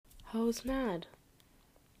Hoes mad.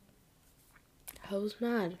 Hoes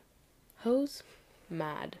mad. Hoes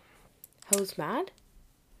mad. Hoes mad?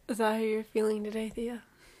 Is that how you're feeling today, Thea?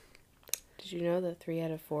 Did you know that 3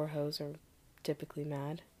 out of 4 hoes are typically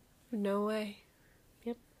mad? No way.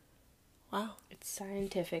 Yep. Wow. It's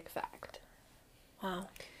scientific fact. Wow.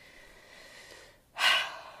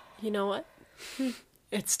 You know what?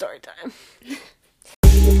 It's story time.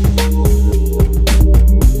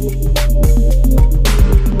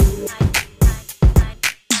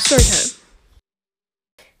 Story time.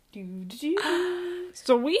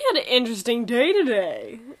 So we had an interesting day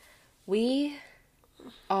today. We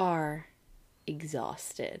are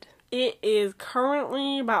exhausted. It is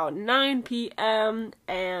currently about 9 p.m.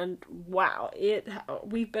 and wow,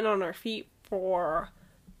 we've been on our feet for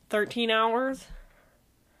 13 hours.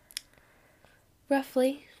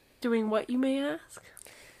 Roughly. Doing what, you may ask?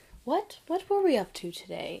 What were we up to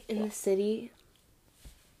today in the city?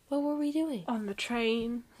 What were we doing? On the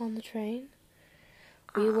train. On the train?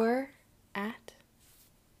 We were at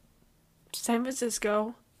San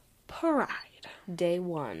Francisco Pride. day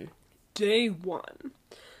 1. Day 1.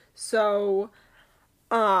 So,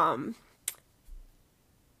 wow,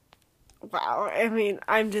 I mean,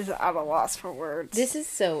 I'm just at a loss for words.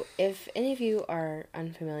 If any of you are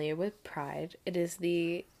unfamiliar with Pride, it is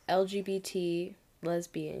the LGBT,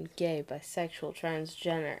 lesbian, gay, bisexual,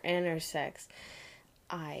 transgender, intersex,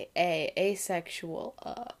 asexual,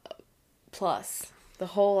 plus the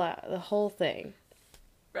whole thing.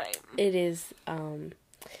 Right. It is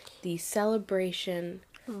the celebration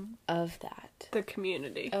of that. The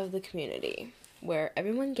community. Of the community, where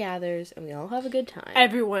everyone gathers and we all have a good time.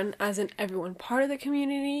 Everyone, as in everyone part of the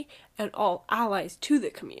community, and all allies to the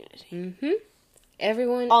community. Mm-hmm.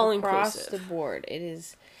 Everyone all across inclusive. the board. It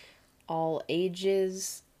is all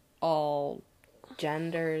ages, all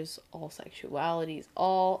genders, all sexualities,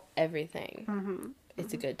 all everything. Mm-hmm.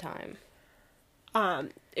 It's a good time.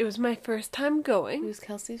 It was my first time It going, was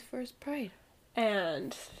Kelsey's first Pride.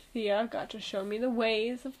 and Thea got to show me the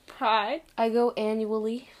ways of Pride. I go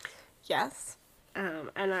annually. Yes. And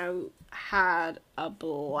I had a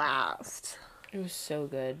blast. It was so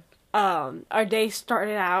good. Our day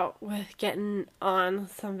started out with getting on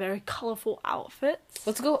some very colorful outfits.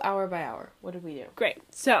 Let's go hour by hour. What did we do? Great.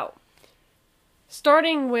 So,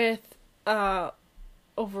 starting with,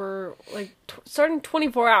 starting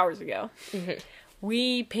 24 hours ago,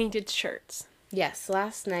 we painted shirts. Yes,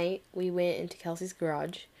 last night we went into Kelsey's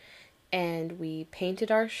garage and we painted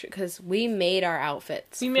our because we made our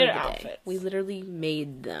outfits. We made for our the day. outfits. We literally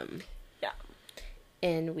made them. Yeah.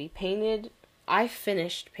 And we painted. I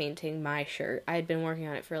finished painting my shirt. I had been working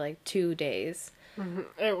on it for like 2 days. Mm-hmm.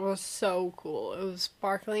 It was so cool. It was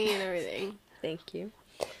sparkly and everything. Thank you.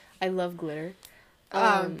 I love glitter.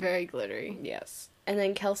 Very glittery. Yes. And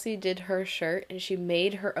then Kelsey did her shirt and she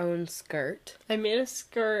made her own skirt. I made a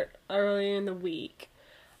skirt earlier in the week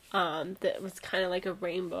that was kind of like a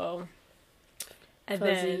rainbow. And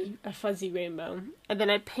then a fuzzy rainbow. And then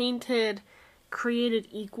I created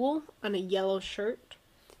equal on a yellow shirt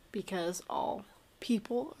because all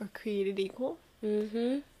people are created equal.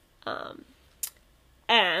 Mm-hmm.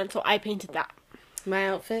 And so I painted that. My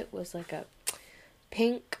outfit was like a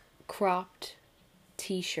pink cropped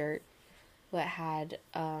t-shirt that had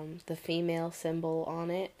the female symbol on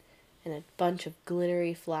it and a bunch of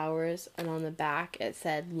glittery flowers, and on the back it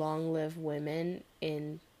said "Long live women"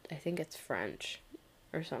 in, I think it's French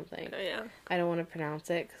or something. Oh, yeah. I don't want to pronounce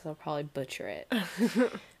it because I'll probably butcher it.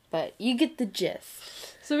 But you get the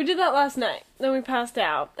gist. So we did that last night. Then we passed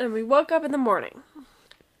out and we woke up in the morning.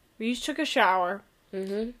 We each took a shower.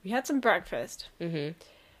 Mm-hmm. We had some breakfast. Mm-hmm.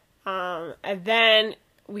 And then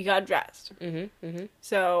we got dressed. Mm-hmm. Mm-hmm.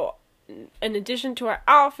 So, in addition to our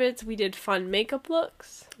outfits, we did fun makeup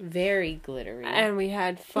looks. Very glittery. And we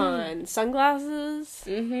had fun sunglasses.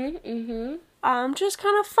 Mm-hmm. Mm-hmm. Just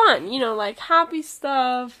kind of fun. You know, like happy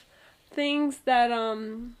stuff. Things that,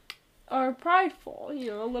 are prideful. You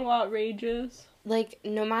know, a little outrageous. Like,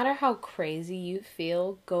 no matter how crazy you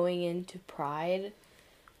feel going into Pride,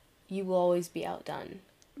 you will always be outdone.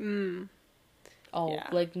 Yeah.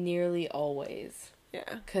 Like, nearly always.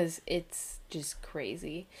 Yeah. Because it's just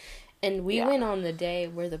crazy. And we went on the day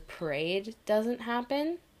where the parade doesn't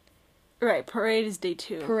happen. Right, parade is day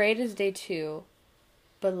 2. Parade is day 2.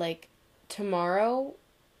 But, like, tomorrow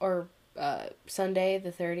or Sunday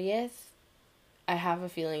the 30th, I have a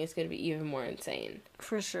feeling it's going to be even more insane.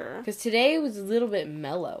 For sure. Because today was a little bit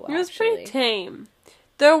mellow, actually. It was pretty tame.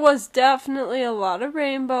 There was definitely a lot of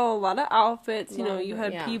rainbow, a lot of outfits. You know, you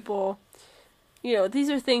had people... You know, these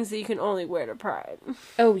are things that you can only wear to Pride.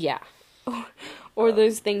 Oh, yeah. Or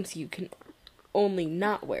those things you can only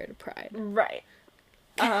not wear to Pride. Right.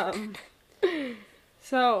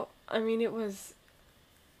 So, I mean, it was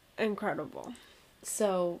incredible.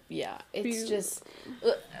 So, yeah, it's just...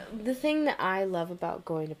 The thing that I love about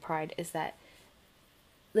going to Pride is that,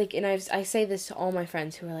 like, and I say this to all my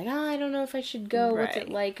friends who are like, I don't know if I should go, what's it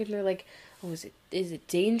like? And they're like, is it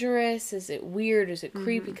dangerous? Is it weird? Is it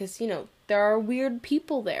creepy? Because, there are weird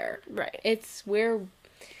people there. Right. It's where...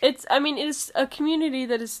 It's a community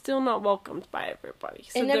that is still not welcomed by everybody.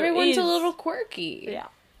 So and everyone's a little quirky. Yeah.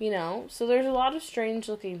 So there's a lot of strange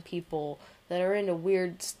looking people that are into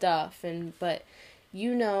weird stuff, but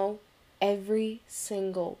every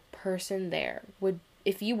single person there would,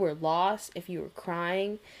 if you were lost, if you were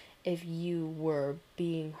crying, if you were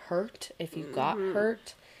being hurt, if you got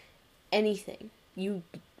hurt, anything, you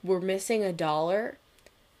were missing $1,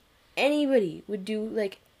 anybody would do,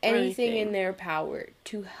 like, anything in their power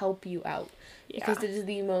to help you out. Yeah. Because it is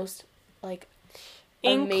the most, like,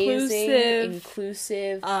 amazing,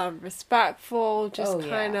 inclusive, respectful, just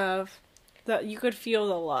kind of, that you could feel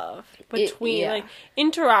the love between, like,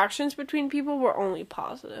 interactions between people were only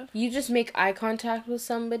positive. You just make eye contact with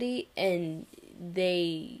somebody, and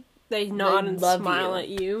they nod and smile at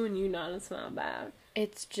you, and you nod and smile back.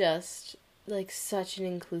 It's just, like, such an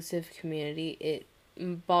inclusive community. It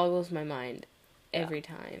boggles my mind every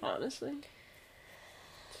time. Honestly.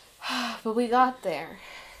 But we got there.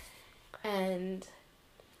 And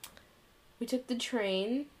we took the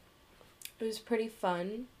train. It was pretty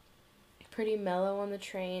fun. Pretty mellow on the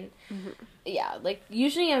train. Mm-hmm. Yeah, like,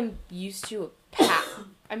 usually I'm used to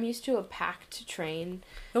a packed train.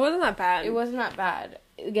 It wasn't that bad. It wasn't that bad.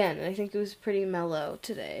 Again, I think it was pretty mellow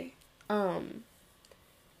today. But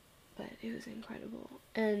it was incredible.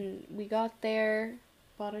 And we got there,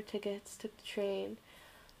 bought our tickets, took the train.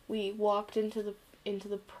 We walked into the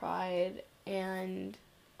Pride, and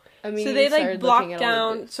so they, like, blocked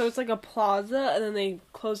down, so it's like a plaza, and then they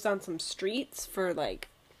closed down some streets for, like,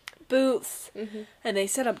 booths, and they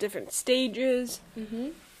set up different stages.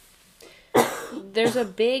 There's a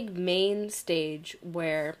big main stage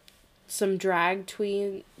where some drag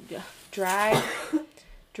queens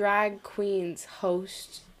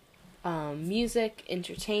host music,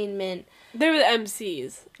 entertainment. They were the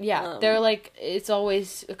MCs. Yeah, they're like, it's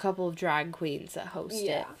always a couple of drag queens that host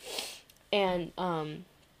it. And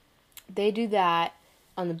they do that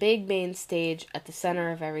on the big main stage at the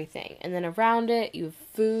center of everything. And then around it, you have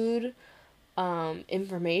food,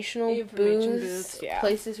 information booths,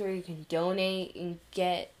 places where you can donate and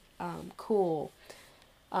get cool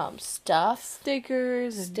stuff.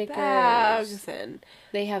 Stickers, bags, and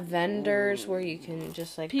they have vendors where you can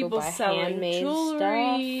just, like, people go buy selling handmade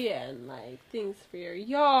jewelry stuff. And, like, things for your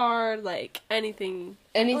yard, like, anything,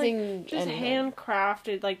 just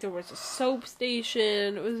handcrafted. Like, there was a soap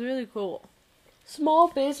station. It was really cool. Small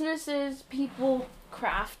businesses, people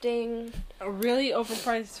crafting. A really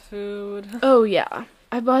overpriced food. Oh, yeah.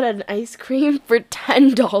 I bought an ice cream for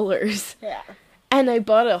 $10. Yeah. And I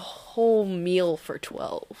bought a whole meal for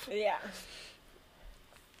 $12. Yeah.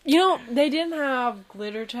 They didn't have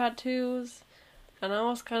glitter tattoos, and I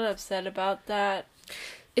was kind of upset about that.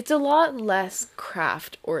 It's a lot less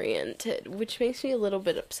craft-oriented, which makes me a little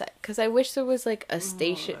bit upset, because I wish there was, like, a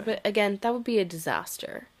station, but again, that would be a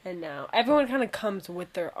disaster. And now, everyone kind of comes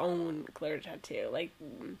with their own glitter tattoo, like,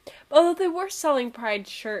 although they were selling Pride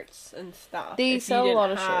shirts and stuff. They sell a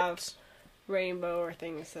lot of shirts. Rainbow or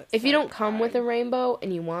things that if you don't come with a rainbow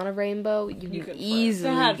and you want a rainbow, you can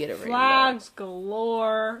easily get a rainbow. Flags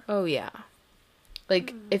galore. Oh yeah.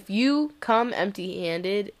 Like, if you come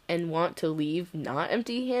empty-handed and want to leave not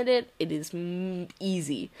empty-handed, it is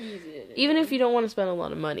easy. Even if you don't want to spend a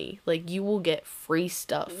lot of money, like, you will get free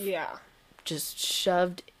stuff. Yeah. Just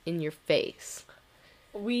shoved in your face.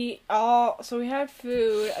 We had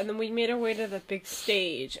food, and then we made our way to the big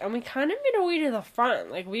stage, and we kind of made our way to the front.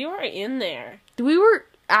 Like, we were in there. We were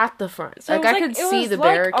at the front. So, like, I could see the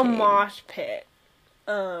barricade. It was like a mosh pit.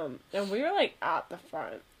 And we were, like, at the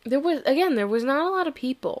front. There was not a lot of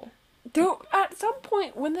people. There, at some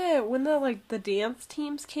point, when the dance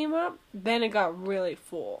teams came up, then it got really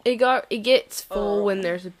full. It gets full when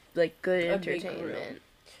there's, like, good entertainment.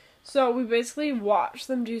 So we basically watched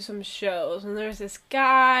them do some shows, and there's this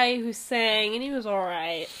guy who sang, and he was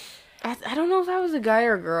alright. I don't know if that was a guy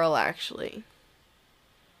or a girl, actually.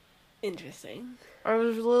 Interesting. I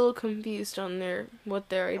was a little confused on what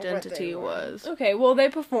their identity was. Okay, well, they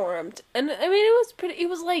performed, and I mean, it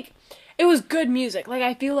was It was good music. Like,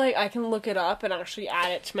 I feel like I can look it up and actually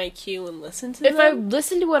add it to my queue and listen to If I them.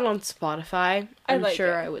 listened to it on Spotify, I'm like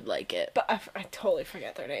sure it. I would like it. But I totally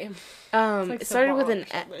forget their name. It started with an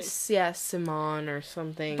Simone or S, yeah, Simon or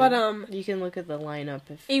something. But, you can look at the lineup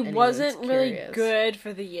if it anyone's wasn't really curious. good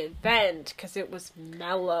for the event because it was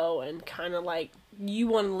mellow and kind of like you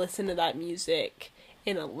want to listen to that music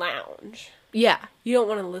in a lounge. Yeah. You don't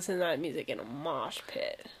want to listen to that music in a mosh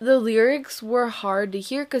pit. The lyrics were hard to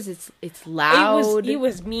hear because it's loud. It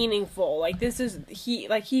was meaningful. Like,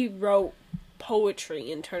 he wrote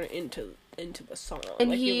poetry and turned it into a song. And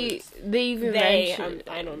like, they even mentioned...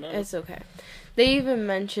 I don't know. It's okay. They even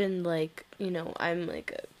mentioned, like, I'm,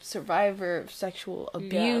 like, a survivor of sexual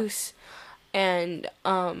abuse. And,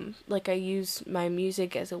 like, I use my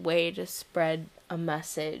music as a way to spread a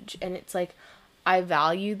message. And it's, like, I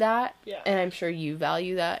value that. Yeah. And I'm sure you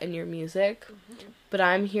value that in your music. Mm-hmm. But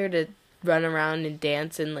I'm here to run around and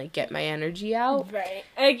dance and, like, get my energy out. Right.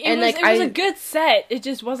 It was a good set. It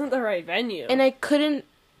just wasn't the right venue. And I couldn't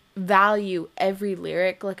value every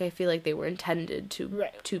lyric like I feel like they were intended to be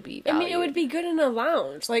valued. I mean, it would be good in a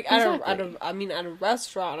lounge, like exactly. at a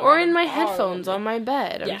restaurant, or in my headphones on my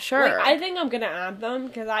bed. I'm sure. Like, I think I'm gonna add them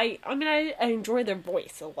because I enjoy their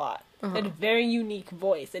voice a lot. They had a very unique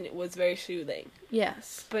voice, and it was very soothing.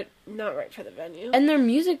 Yes, but not right for the venue. And their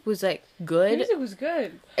music was like good. Their music was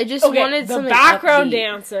good. I just wanted the something background upbeat.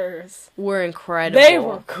 Dancers Were incredible. They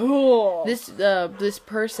were cool. This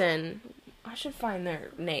person. I should find their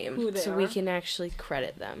name so we can actually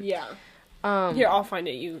credit them. Yeah. Here, I'll find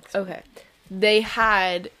it. You. Okay. They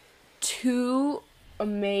had 2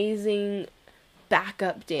 amazing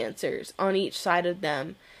backup dancers on each side of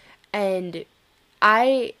them. And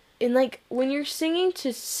when you're singing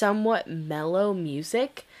to somewhat mellow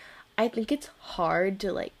music, I think it's hard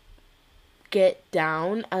to, like, get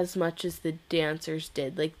down as much as the dancers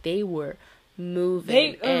did. Like, they were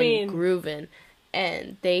moving and grooving.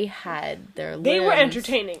 And they had their limbs. They were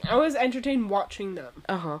entertaining. I was entertained watching them.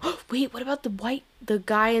 Wait, what about the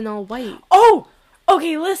guy in all white? Oh!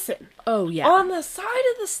 Okay, listen. Oh, yeah. On the side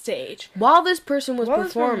of the stage. While this person was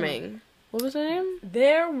performing. What was her name?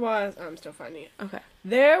 I'm still finding it. Okay.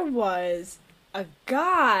 There was a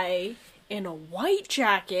guy in a white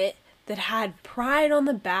jacket that had pride on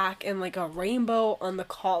the back and, like, a rainbow on the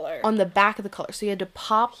collar. On the back of the collar. So you had to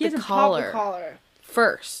pop the collar.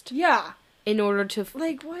 First. Yeah. In order to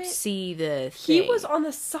what? See the thing. He was on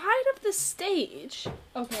the side of the stage.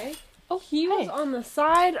 Okay. He was on the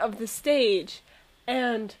side of the stage,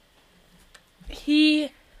 and he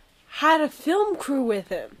had a film crew with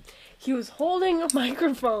him. He was holding a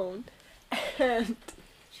microphone, and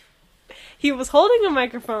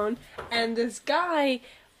this guy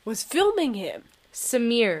was filming him.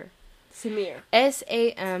 Samir. Samire.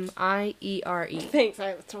 Thanks,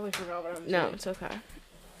 I totally forgot what I was doing. No, it's okay.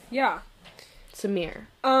 Yeah. Samir.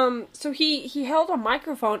 So he held a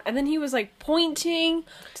microphone and then he was like pointing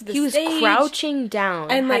to the stage. He was crouching down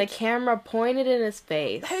and had like, a camera pointed in his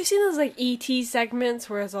face. Have you seen those like ET segments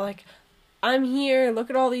where it's like, I'm here, look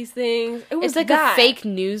at all these things? It's like a fake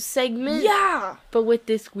news segment. Yeah. But with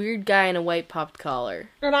this weird guy in a white popped collar.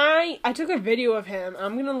 And I took a video of him.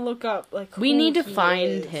 I'm gonna look up like who we need to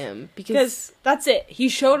find him because that's it. He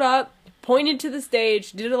showed up, pointed to the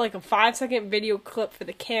stage, did like a 5-second video clip for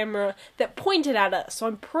the camera that pointed at us. So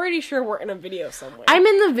I'm pretty sure we're in a video somewhere. I'm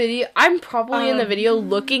in the video. I'm probably in the video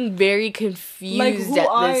looking very confused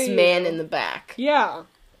at this man in the back. Yeah.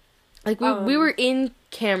 Like, we were in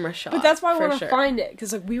camera shot. But that's why I want to find it,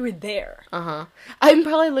 because, like, we were there. I'm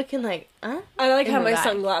probably looking like, huh? I, like, had my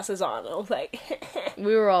sunglasses on. I was like...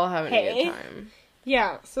 we were all having a good time.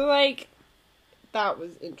 Yeah, so, like, that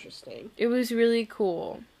was interesting. It was really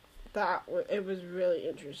cool. It was really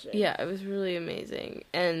interesting. Yeah, it was really amazing.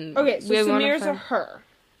 And okay, so Samir's a her.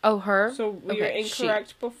 Oh, her? So we were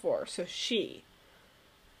incorrect before. So she.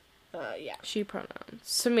 Yeah. She pronouns.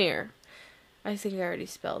 Samir. I think I already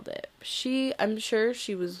spelled it. I'm sure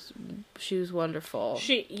she was wonderful.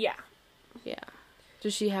 Yeah. Yeah.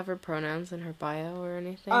 Does she have her pronouns in her bio or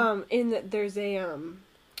anything? There's a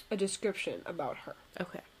description about her.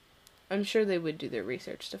 Okay. I'm sure they would do their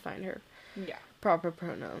research to find her. Yeah. Proper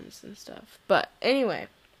pronouns and stuff. But anyway,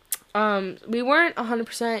 we weren't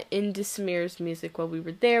 100% into Samir's music while we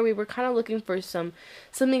were there. We were kind of looking for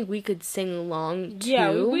something we could sing along to.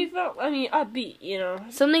 Yeah, we felt, upbeat, you know.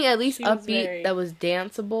 Something at least upbeat that was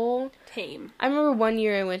danceable. Tame. I remember one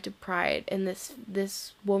year I went to Pride, and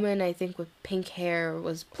this woman, I think, with pink hair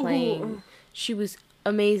was playing. Ooh. She was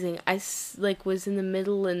amazing. I, was in the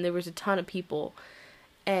middle, and there was a ton of people,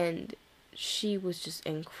 and she was just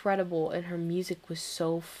incredible, and her music was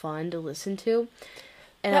so fun to listen to.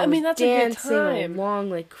 And I was that's dancing a good time. along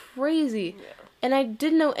like crazy. Yeah. And I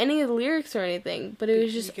didn't know any of the lyrics or anything, but it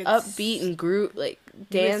was just upbeat and group, like,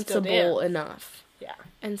 danceable enough. Yeah.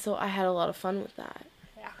 And so I had a lot of fun with that.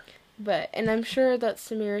 Yeah. And I'm sure that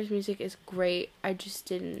Samira's music is great. I just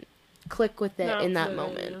didn't click with it in that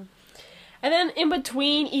moment. Yeah. And then in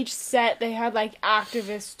between each set, they had, like,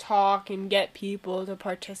 activists talk and get people to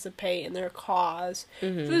participate in their cause.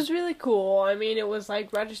 Mm-hmm. So it was really cool. I mean, it was,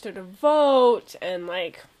 like, register to vote and,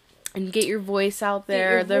 like... And get your voice out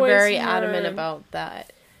there. They're very adamant about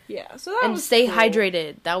that. Yeah, so that was And stay cool.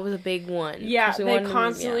 hydrated. That was a big one. Yeah, they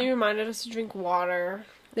constantly reminded us to drink water.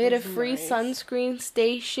 They had a free sunscreen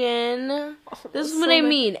station. Oh, This is what I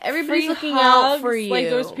mean. Everybody's free looking hugs, out for you. Like,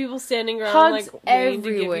 there was people standing around, Hugs like, waiting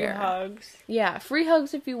everywhere. to give you hugs. Yeah, free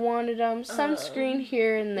hugs if you wanted them. Sunscreen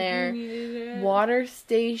here and there. Water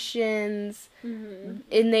stations. Mm-hmm.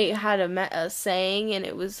 And they had a saying, and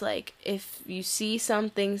it was like, if you see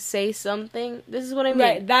something, say something. This is what I mean.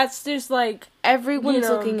 Right, that's just, like... Everyone's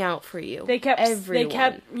looking out for you. They kept,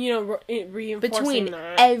 Everyone. reinforcing Between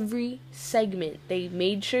that. every segment, they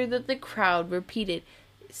made sure that the crowd repeated,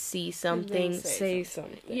 see something, say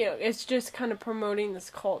something. You know, it's just kind of promoting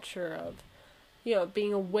this culture of, you know,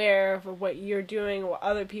 being aware of what you're doing, what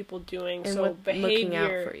other people are doing, And so looking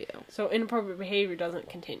out for you. So inappropriate behavior doesn't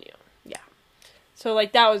continue. Yeah. So,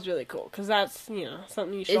 like, that was really cool, because that's, you know,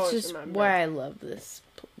 something you should It's always just remember. why I love this,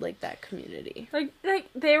 like, that community. Like,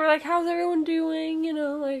 they were like, how's everyone doing, you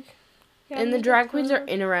know, like... And the drag queens are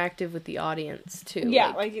interactive with the audience, too. Yeah,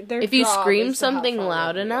 like their if you job scream is to have something fun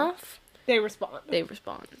loud with you. enough, they respond. they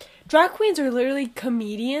respond. Drag queens are literally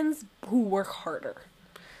comedians who work harder.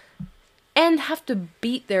 And have to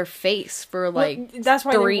beat their face for, like, that's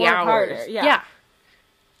why 3 they work hours. harder. Yeah.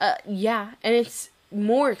 Yeah, and it's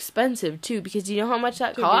more expensive, too, because you know how much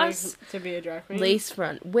that costs? To be a drag queen? Lace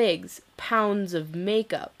front, wigs, pounds of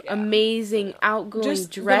makeup, Yeah. amazing outgoing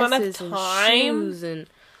Just the amount of dresses and time. shoes, and,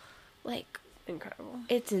 like, Incredible.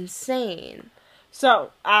 it's insane.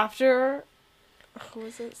 So, after... Who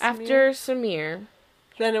was it? After Samir,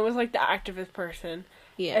 then it was, like, the activist person.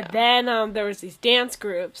 yeah, And then, there was these dance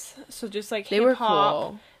groups. So, just, like, they were hip-hop.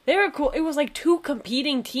 cool. They were cool. It was, like, 2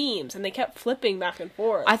 competing teams, and they kept flipping back and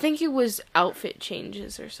forth. I think it was outfit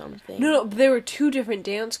changes or something. No, there were 2 different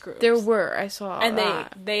dance groups. There were. I saw And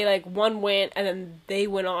that. they like, one went, and then they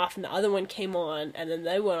went off, and the other one came on, and then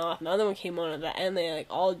they went off, and the other one came on, and at the end they, like,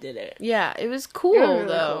 all did it. Yeah, it was cool, It was really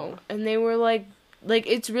though. cool. And they were, like,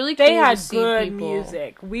 it's really cool They had to see good people.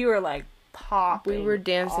 music. We were, like, popping. We were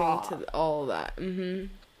dancing off. to all that. Mm-hmm.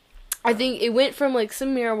 I think it went from, like,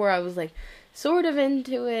 Samira, where I was, like, sort of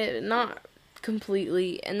into it, not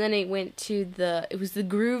completely, and then it went to it was the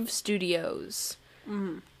Groove Studios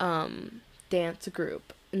dance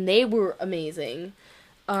group, and they were amazing.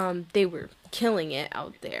 They were killing it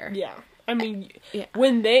out there. Yeah. I mean, Yeah.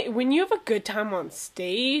 when you have a good time on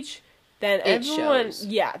stage, then everyone, shows.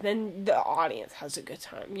 yeah, then the audience has a good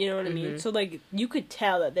time. You know what I mean? So, like, you could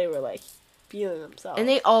tell that they were, like, feeling themselves. And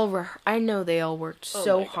they all were. I know they all worked Oh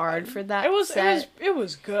so my hard God. for that It was set. it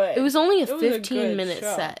was good. It was only a It was a good 15-minute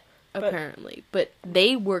show. set, But- apparently, but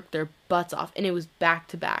they worked their butts off, and it was back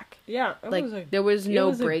to back. Yeah, Like there was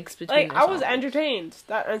no breaks between. Like, I was entertained.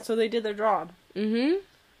 And so they did their job. Mm-hmm.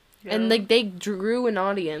 Yeah. And like they drew an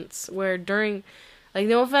audience where during, like,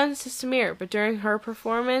 no offense to Samir, but during her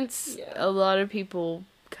performance, Yeah. a lot of people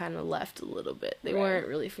kind of left a little bit. They Right. weren't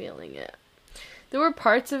really feeling it. There were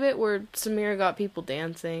parts of it where Samir got people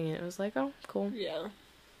dancing, and it was like, oh, cool. Yeah.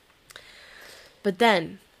 But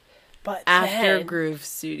then, But after then, Groove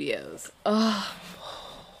Studios, oh,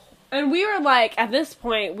 and we were like, at this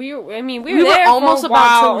point, we were We were there almost for a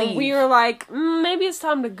about to while, and leave. we were like, maybe it's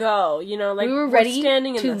time to go. You know, like, We were ready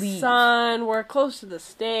standing in to the leave. sun. We're close to the oh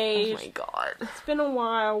stage. my god. It's been a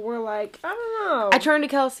while. We're like, I don't know. I turned to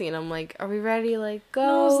Kelsey and I'm like, are we ready? Like, go. And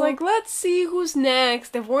I was like, let's see who's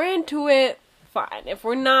next. If we're into it, fine. If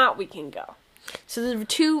we're not, we can go. So the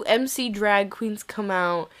 2 MC drag queens come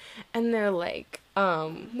out, and they're like,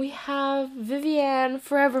 we have Vivienne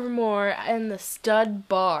Forevermore and the Stud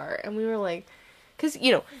Bar. And we were like, because,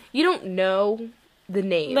 you know, you don't know the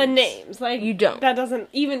names. The names, like, You don't. That doesn't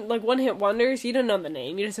even, like, one hit wonders. You don't know the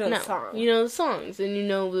name. You just know No, the song. you know the songs, and you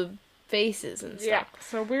know the faces and stuff. Yeah.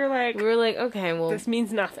 So we were like, Okay, well, this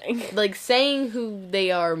means nothing. like, saying who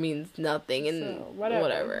they are means nothing, and So, whatever.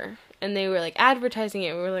 whatever. And they were, like, advertising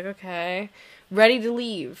it, we were like, okay, ready to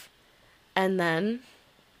leave. And then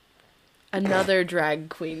another drag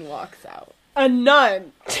queen walks out. A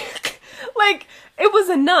nun. Like, it was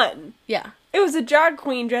a nun. Yeah. It was a drag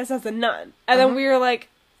queen dressed as a nun. And then we were like,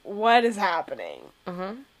 what is happening?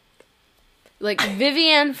 Uh-huh. Like,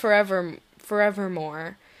 Vivienne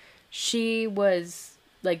forevermore, she was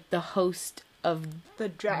like the host of The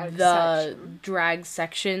drag the section. drag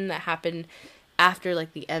section that happened after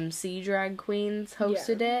like the MC drag queens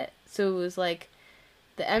hosted it. So it was like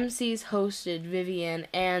the MCs hosted Vivienne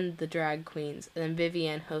and the drag queens, and then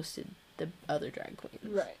Vivienne hosted the other drag queens.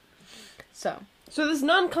 Right. So this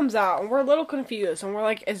nun comes out, and we're a little confused, and we're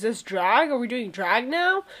like, is this drag? Are we doing drag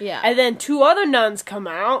now? yeah, And then 2 other nuns come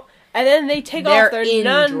out, and then they take they're off their in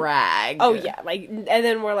nun... drag. Oh, yeah, like, and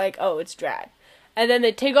then we're like, oh, it's drag. And then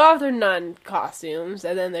they take off their nun costumes,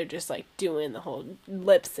 and then they're just, like, doing the whole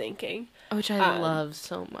lip-syncing. Which I love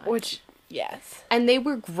so much. Which, yes. And they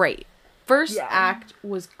were great. First Yeah. act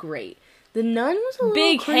was great. The nun was a little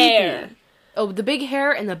Big creepy. hair. Oh, the big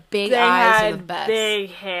hair and the big They eyes had are the best. big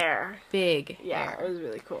hair. Big Yeah, hair. it was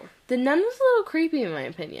really cool. The nun was a little creepy in my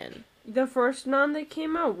opinion. The first nun that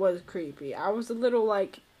came out was creepy. I was a little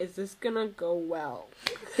like, is this gonna go well?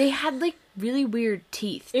 They had like really weird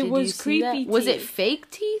teeth. It Did was you see creepy that? Was it teeth.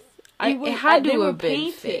 fake teeth? It was- it had they to were have been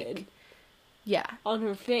painted fake. Yeah. on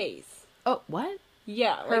her face. Oh, what?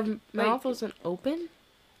 Yeah, Her like, mouth wasn't open?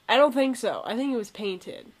 I don't think so. I think it was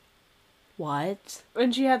painted. What?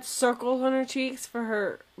 And she had circles on her cheeks for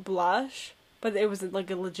her blush, but it was like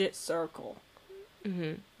a legit circle. Mm-hmm.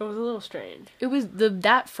 It was a little strange. It was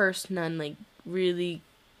that first nun like really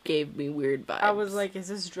gave me weird vibes. I was like, is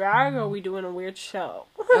this drag or are we doing a weird show?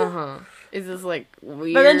 uh-huh. Is this like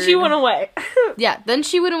weird? But then she went away. Yeah, then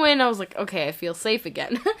she went away and I was like, okay, I feel safe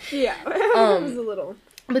again. Yeah. It was a little.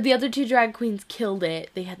 But the other 2 drag queens killed it.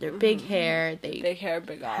 They had their big hair. They Big hair,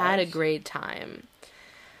 big eyes. had a great time.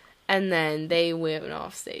 And then they went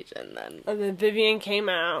off stage and then Vivienne came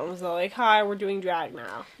out and was like, hi, we're doing drag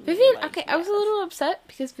now. Vivienne, Like, okay, I was a yes. little upset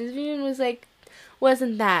because Vivienne was like,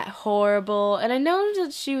 wasn't that horrible? And I know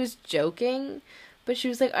that she was joking, but she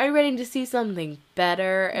was like, are you ready to see something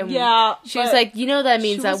better? And Yeah, she was but like, you know that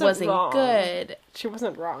means she that wasn't wasn't wrong. good. She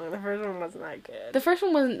wasn't wrong. The first one wasn't that good. The first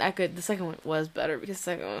one wasn't that good. The second one was better because the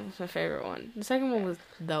second one was my favorite one. The second one was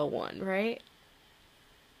the one, right?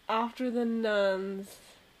 After the nuns,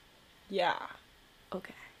 yeah.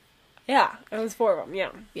 Okay. Yeah, it was 4 of them, yeah.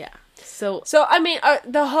 Yeah. So So, I mean,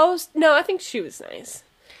 the host, no, I think she was nice.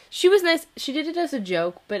 she was nice. She did it as a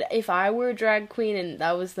joke, but if I were a drag queen and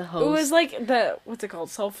that was the host, It was like the, what's it called,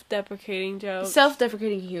 self-deprecating joke?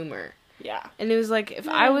 self-deprecating humor. Yeah. And it was like, if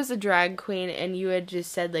I was a drag queen and you had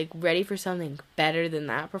just said, like, ready for something better than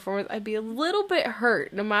that performance, I'd be a little bit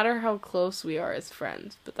hurt, no matter how close we are as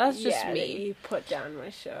friends. But that's just yeah, me. that you put down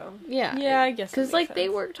my show. Yeah. Yeah, I guess that Because, makes like, they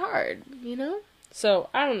sense. worked hard, you know? So,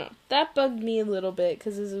 I don't know. That bugged me a little bit,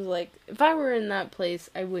 because this was like, if I were in that place,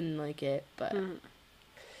 I wouldn't like it, but... Mhm.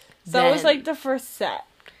 So that was, then- like, the first set.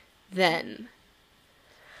 Then...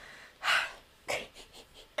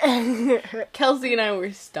 Kelsey and I were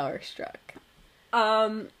starstruck.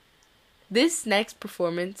 This next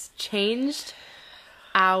performance changed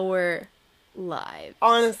our lives.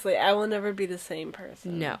 Honestly, I will never be the same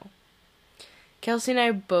person. No. Kelsey and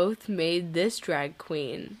I both made this drag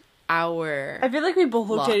queen our... I feel like we both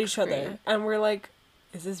looked at Lock each other screen. and we're like,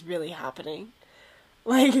 is this really happening?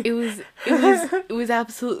 Like, It was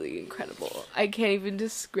absolutely incredible. I can't even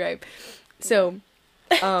describe. So,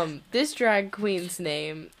 this drag queen's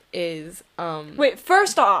name is, wait,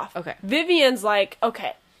 first off, Okay. Vivienne's like,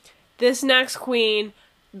 okay, this next queen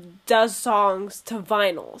does songs to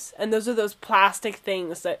vinyls, and those are those plastic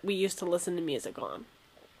things that we used to listen to music on.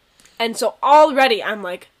 And so already I'm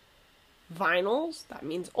like, vinyls? That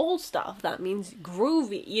means old stuff. That means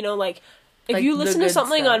groovy. You know, like, if Like you the listen to good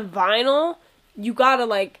something stuff. on vinyl, you gotta,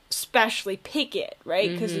 like, specially pick it, right?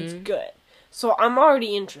 Because it's good. So I'm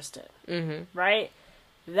already interested, right?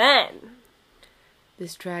 Then,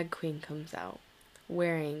 this drag queen comes out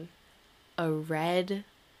wearing a red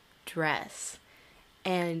dress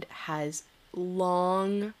and has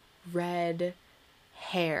long red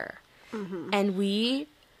hair. And we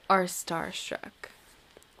are starstruck.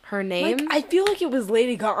 Her name... like, I feel like it was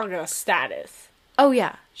Lady Gaga status. Oh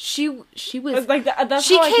yeah, she was. It's like that's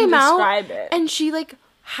she how I can came out describe it. and she like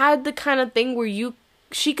had the kind of thing where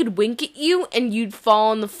she could wink at you and you'd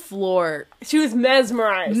fall on the floor. She was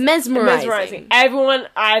mesmerized. Mesmerizing. Everyone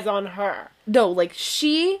eyes on her. No, like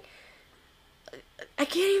I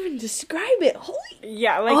can't even describe it. Holy.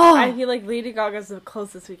 Yeah, like Oh. I feel like Lady Gaga's the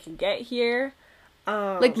closest we can get here.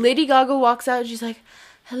 Like Lady Gaga walks out and she's like,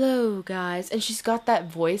 "Hello, guys," and she's got that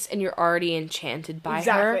voice, and you're already enchanted by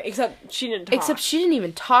her. Except she didn't talk. Except she didn't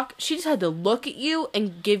even talk. She just had to look at you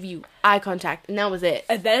and give you eye contact, and that was it.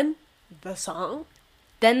 And then the song.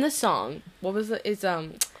 Then the song, what was it? Is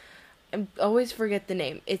I always forget the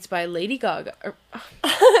name. It's by Lady Gaga.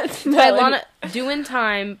 No, by Lana. Doing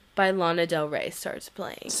Time by Lana Del Rey starts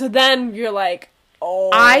playing. So then you're like, oh.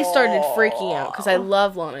 I started freaking out because I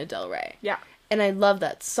love Lana Del Rey. Yeah. And I love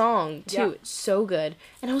that song, too. Yeah. It's so good.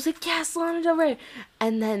 And I was like, yes, Lana Del Rey.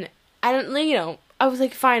 And then, I was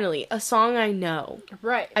like, finally, a song I know.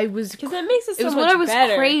 Right. Because that makes it so much better. It was what I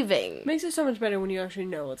was craving. It makes it so much better when you actually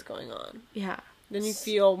know what's going on. Yeah. Then you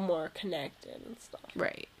feel more connected and stuff.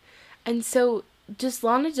 Right. And so, just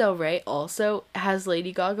Lana Del Rey also has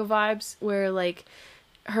Lady Gaga vibes, where, like,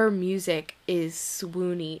 her music is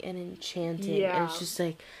swoony and enchanting. Yeah. And it's just,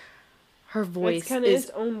 like, her voice is its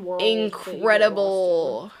own world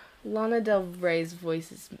incredible. Lana Del Rey's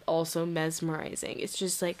voice is also mesmerizing. It's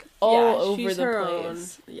just, like, all over the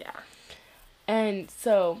place. Own. Yeah. And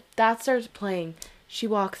so, that starts playing. She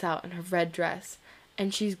walks out in her red dress,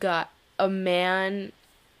 and she's got a man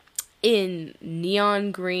in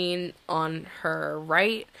neon green on her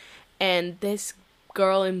right, and this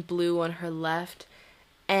girl in blue on her left,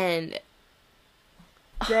 and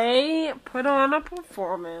they put on a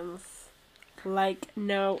performance like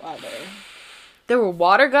no other. There were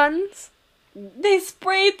water guns. They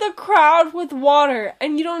sprayed the crowd with water,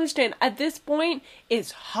 and you don't understand. At this point,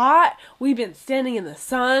 it's hot. We've been standing in the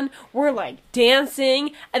sun. We're, like,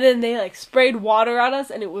 dancing, and then they, like, sprayed water at us,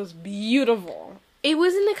 and it was beautiful. It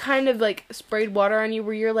wasn't the kind of, like, sprayed water on you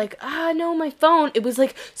where you're like, no, my phone. It was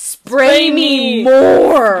like, spray me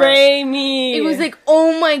more. Spray me. It was like,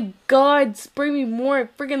 oh my god, spray me more. I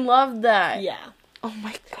freaking loved that. Yeah. Oh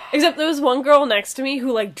my god. Except there was one girl next to me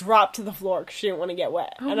who, like, dropped to the floor because she didn't want to get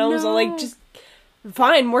wet. And I was like, just,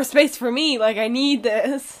 fine, more space for me. Like, I need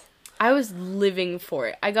this. I was living for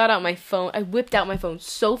it. I got out my phone. I whipped out my phone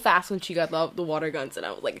so fast when she got the water guns, and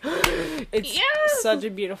I was like, it's such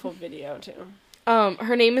a beautiful video, too.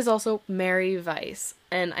 Her name is also Mary Vice,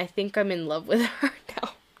 and I think I'm in love with her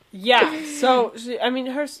now. Yeah, so,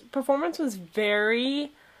 her performance was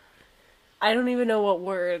very, I don't even know what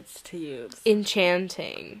words to use.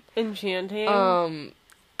 Enchanting.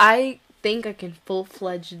 I think I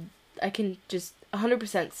can just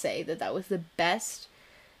 100% say that was the best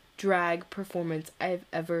drag performance I've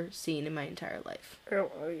ever seen in my entire life.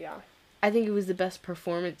 Oh, yeah. I think it was the best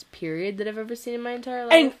performance, period, that I've ever seen in my entire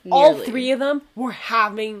life. And all three of them were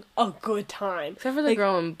having a good time. Except for the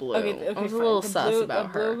girl in blue. Okay, I was a little sus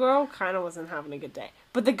about her. The blue girl kind of wasn't having a good day.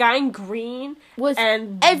 But the guy in green was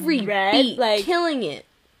and every red, beat, like, killing it.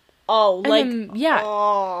 Oh, like, yeah.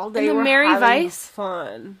 Oh, they were Mary having Vice?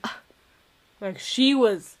 fun. Like, she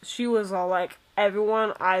was all like,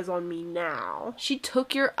 everyone, eyes on me now. She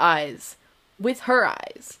took your eyes with her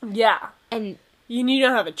eyes. Yeah. And you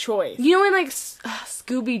don't have a choice. You know in, like,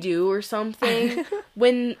 Scooby-Doo or something,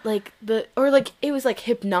 when, like, it was, like,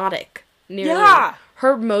 hypnotic, nearly. Yeah!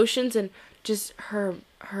 Her motions and just her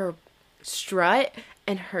strut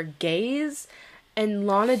and her gaze and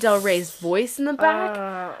Lana Del Rey's voice in the back.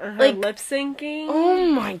 And her like, lip-syncing. Oh,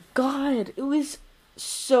 my God. It was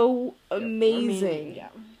so amazing. Yeah.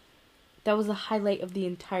 That was the highlight of the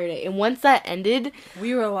entire day. And once that ended,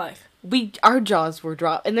 we were like, our jaws were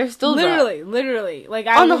dropped, and they're still literally. Like,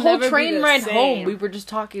 on the whole train ride home, we were just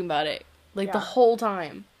talking about it, like, the whole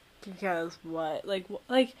time. Because what, like,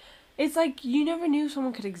 it's like you never knew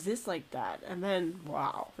someone could exist like that, and then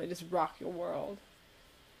wow, they just rock your world.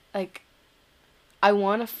 Like, I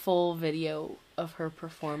want a full video of her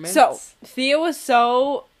performance. So Thea was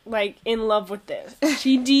so, like, in love with this.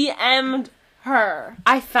 She DM'd her.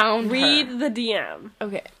 I found Read her. the DM.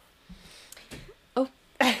 Okay. Oh.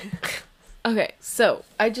 Okay, so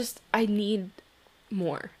I need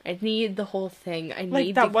more. I need the whole thing. I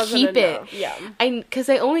need to keep it. Yeah. Because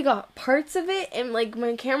I only got parts of it, and, like,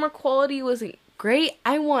 my camera quality wasn't great.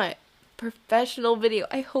 I want professional video.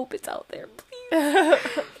 I hope it's out there, please.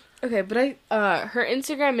 Okay, but her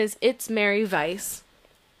Instagram is It's Mary Vice,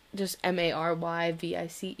 just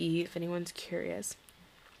MaryVice, if anyone's curious.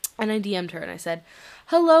 And I DM'd her and I said,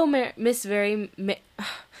 "Hello, Miss Mary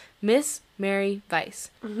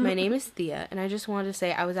Vice. My name is Thea, and I just wanted to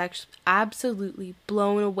say I was actually absolutely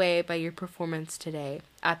blown away by your performance today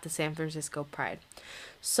at the San Francisco Pride.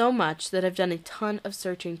 So much that I've done a ton of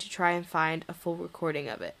searching to try and find a full recording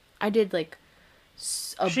of it. I did, like,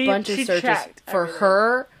 a bunch of searches for everything.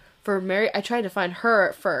 Her, for Mary. I tried to find her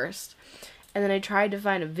at first, and then I tried to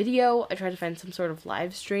find a video. I tried to find some sort of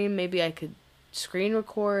live stream. Maybe I could screen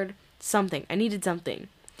record something. I needed something.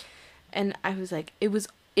 And I was like,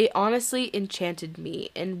 it honestly enchanted me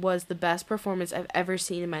and was the best performance I've ever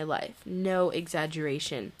seen in my life. No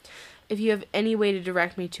exaggeration. If you have any way to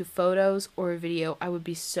direct me to photos or a video, I would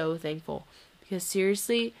be so thankful. Because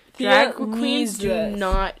seriously, drag queens do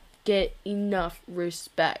not get enough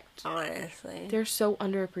respect. Honestly. They're so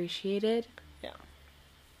underappreciated. Yeah.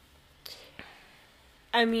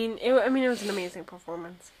 I mean, it was an amazing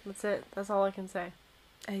performance. That's it. That's all I can say.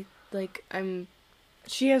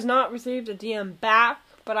 She has not received a DM back,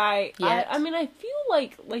 but I feel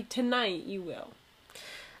like tonight you will.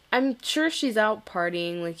 I'm sure she's out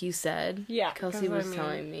partying, like you said. Yeah. Kelsey was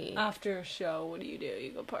telling me. After a show, what do?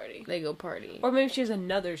 You go party. They go party. Or maybe she has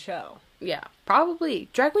another show. Yeah, probably.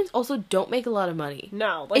 Drag queens also don't make a lot of money.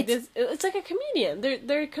 No, like it's like a comedian.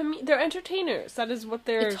 They're entertainers. That is what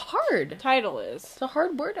their it's hard. Title is. It's a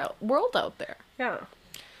hard world out there. Yeah.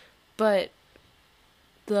 But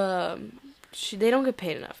they don't get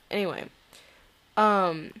paid enough. Anyway,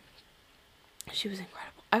 she was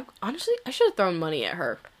incredible. I should have thrown money at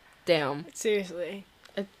her. Damn. Seriously.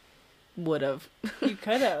 I would have. You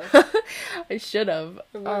could have. I should have.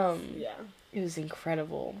 Yeah. It was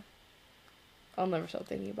incredible. I'll never stop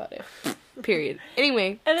thinking about it. Period.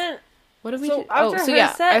 Anyway. And then what did we do?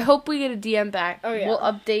 I hope we get a DM back. Oh yeah. We'll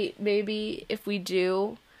update maybe if we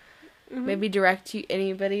do. Mm-hmm. Maybe direct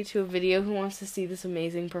anybody to a video who wants to see this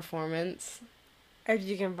amazing performance. If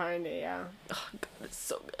you can find it, yeah. Oh god, it's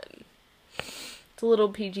so good. It's a little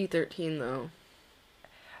PG-13 though.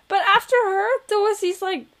 But after her, there was these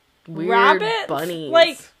like weird rabbits, bunnies.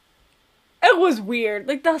 Like it was weird.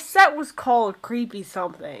 Like the set was called Creepy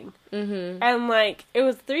Something, and like it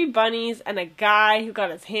was 3 bunnies and a guy who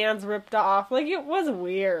got his hands ripped off. Like it was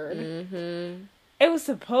weird. It was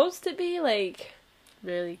supposed to be like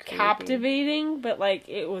really creepy. Captivating, but like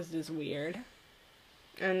it was just weird.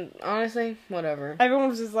 And honestly, whatever. Everyone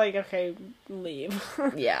was just like, okay, leave.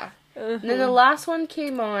 Yeah. And then the last one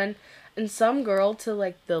came on, and some girl to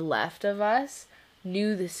like the left of us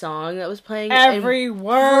knew the song that was playing. Every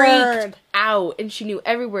word. Freaked out, and she knew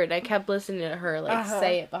every word. I kept listening to her like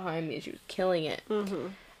say it behind me. She was killing it.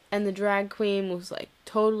 And the drag queen was like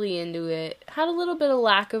totally into it. Had a little bit of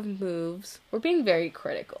lack of moves. We're being very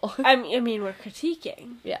critical. I mean, we're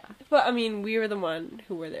critiquing. Yeah. But I mean, we were the one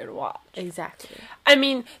who were there to watch. Exactly. I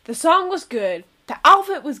mean, the song was good. The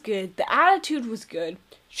outfit was good. The attitude was good.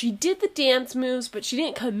 She did the dance moves, but she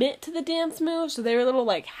didn't commit to the dance moves, so they were a little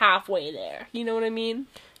like halfway there. You know what I mean?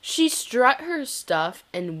 She strut her stuff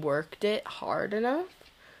and worked it hard enough.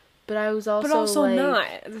 But I was also, but also like, not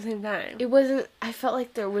at the same time. It wasn't. I felt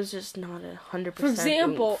like there was just not 100%. For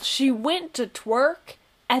example, she went to twerk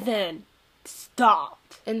and then stopped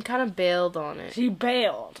and kind of bailed on it. She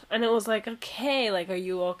bailed, and it was like, okay, like, are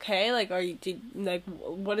you okay? Like,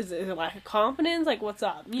 what is it? Is it lack of confidence? Like, what's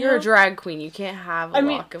up? You're a drag queen. You can't have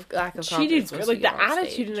lack of confidence. She did like the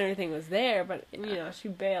attitude and everything was there, but she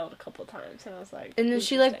bailed a couple times, and I was like, and then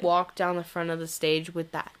she like walked down the front of the stage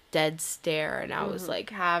with that dead stare, and I was like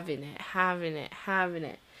having it.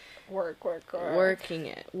 Working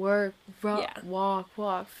it.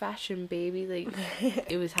 Walk, fashion, baby. Like,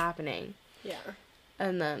 it was happening. Yeah.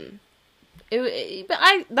 And then,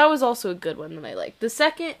 that was also a good one that I liked. The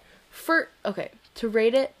second, to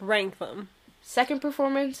rate it. Rank them. Second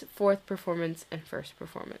performance, fourth performance, and first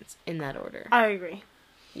performance. In that order. I agree.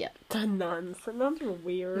 Yeah. The nuns were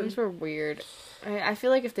weird. Nuns were weird. I feel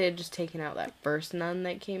like if they had just taken out that first nun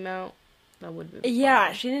that came out, that would have been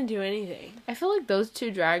fun. She didn't do anything. I feel like those 2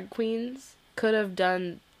 drag queens could have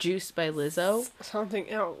done Juice by Lizzo. Something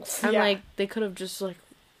else. And like, they could have just like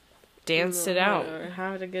danced it out and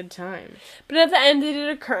had a good time. But at the end, they did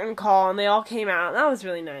a curtain call and they all came out. And that was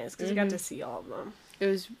really nice because you got to see all of them. It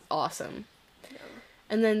was awesome. Yeah.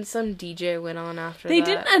 And then some DJ went on after that. They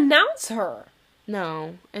didn't announce her.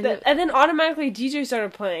 No. And then automatically DJ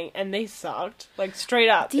started playing and they sucked. Like, straight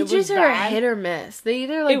up. DJs are a hit or miss. They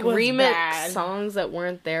either like remix songs that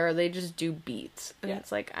weren't there or they just do beats. And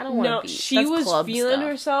it's like, I don't want beats. She was feeling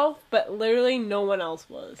herself, but literally no one else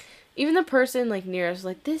was. Even the person like near us was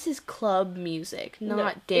like, this is club music,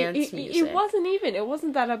 not dance music. It wasn't even. It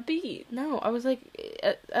wasn't that upbeat. No, I was like,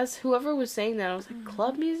 as whoever was saying that, I was like,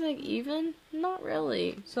 club music even? Not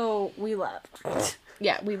really. So we left.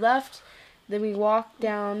 Yeah, we left. Then we walked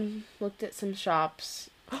down, looked at some shops.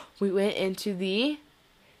 We went into the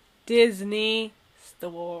Disney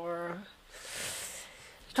store.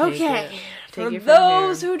 Okay. For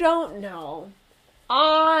those who don't know,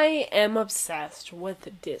 I am obsessed with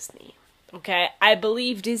Disney. Okay? I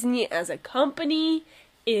believe Disney as a company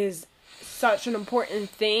is such an important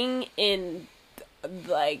thing in,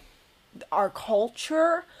 like, our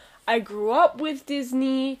culture. I grew up with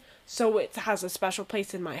Disney, so it has a special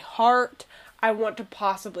place in my heart. I want to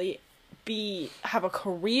possibly have a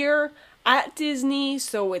career at Disney,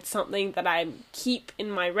 so it's something that I keep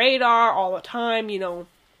in my radar all the time,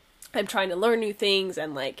 I'm trying to learn new things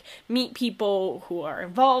and, like, meet people who are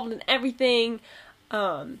involved in everything.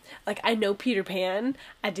 Like, I know Peter Pan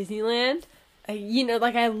at Disneyland.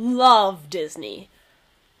 I love Disney.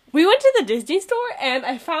 We went to the Disney store, and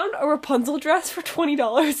I found a Rapunzel dress for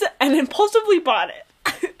 $20 and impulsively bought it.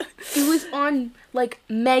 It was on, like,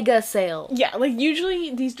 mega sale. Yeah, like,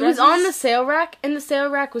 usually these It dresses... was on the sale rack, and the sale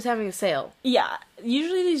rack was having a sale. Yeah,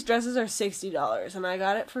 usually these dresses are $60, and I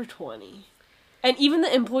got it for $20. And even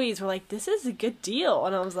the employees were like, this is a good deal.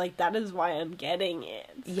 And I was like, that is why I'm getting it.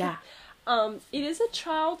 Yeah. It is a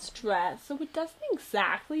child's dress, so it doesn't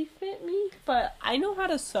exactly fit me, but I know how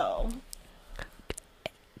to sew.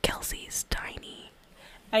 Kelsey's tiny.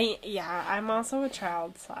 I'm also a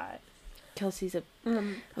child size. Kelsey's a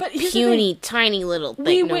but puny, tiny little thing.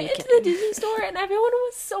 We went into the Disney store, and everyone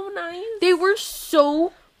was so nice. They were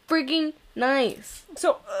so freaking nice.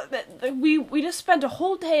 So, we just spent a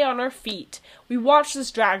whole day on our feet. We watched this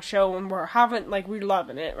drag show, and we're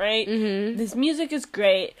loving it, right? Mm-hmm. This music is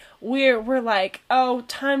great. We're like, oh,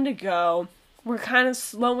 time to go. We're kind of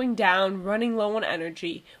slowing down, running low on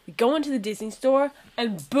energy. We go into the Disney store,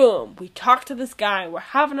 and boom, we talk to this guy. We're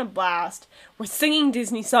having a blast. We're singing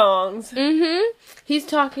Disney songs. Mm-hmm. He's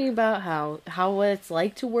talking about how what it's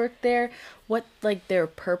like to work there, what, like, their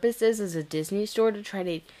purpose is as a Disney store to try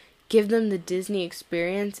to give them the Disney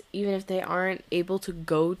experience, even if they aren't able to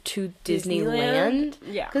go to Disneyland.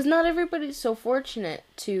 Yeah. Because not everybody's so fortunate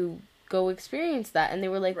to go experience that. And they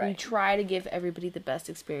were like, we try to give everybody the best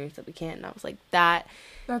experience that we can. And I was like,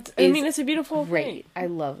 it's a beautiful thing. I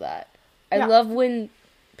love that. Yeah. I love when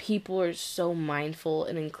people are so mindful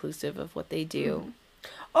and inclusive of what they do. Mm-hmm.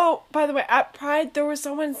 Oh, by the way, at Pride, there was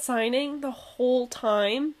someone signing the whole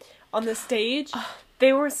time on the stage.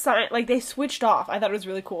 They were they switched off. I thought it was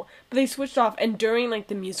really cool. But they switched off, and during, like,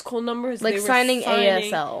 the musical numbers, like, they were signing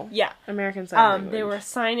ASL. Yeah. American Sign Language. They were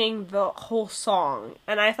signing the whole song,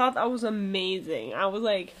 and I thought that was amazing. I was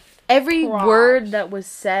like... Every word that was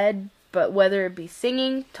said, but whether it be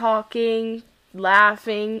singing, talking,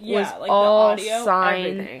 laughing, was like all the audio,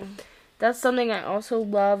 signed. everything. That's something I also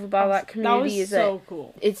love about that community. That was so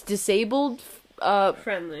cool. It's disabled...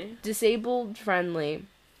 friendly. Disabled friendly.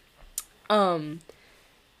 No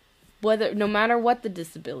matter what the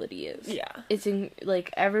disability is. Yeah. It's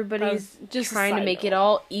everybody's just trying to make it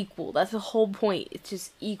all equal. That's the whole point. It's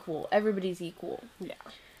just equal. Everybody's equal. Yeah.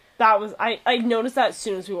 That was, I noticed that as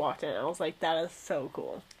soon as we walked in. I was like, that is so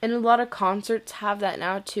cool. And a lot of concerts have that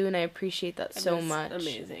now too, and I appreciate that so much.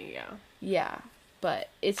 Amazing, yeah. Yeah. But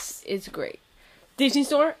it's great. Disney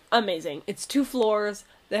store, amazing. It's 2 floors.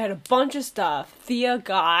 They had a bunch of stuff. Thea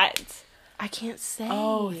got... I can't say.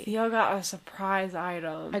 Oh, Theo got a surprise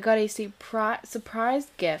item. I got a surprise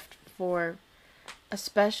gift for a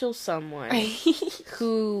special someone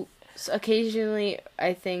who occasionally,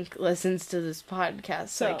 I think, listens to this podcast,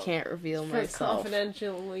 so I can't reveal myself. For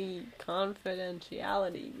confidentiality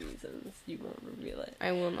reasons, you won't reveal it.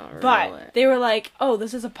 I will not reveal it. But they were like, oh,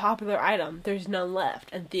 this is a popular item. There's none left.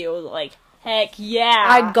 And Theo was like, heck yeah.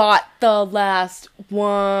 I got the last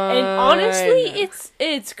one. And honestly,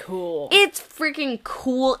 it's cool. It's freaking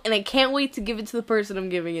cool, and I can't wait to give it to the person I'm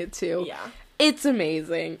giving it to. Yeah. It's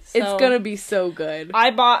amazing. It's gonna be so good. I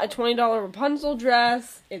bought a $20 Rapunzel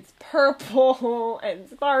dress. It's purple and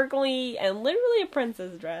sparkly and literally a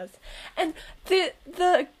princess dress. And the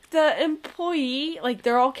employee, like,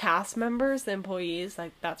 they're all cast members, the employees,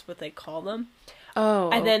 like, that's what they call them. Oh,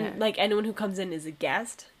 and then, like, anyone who comes in is a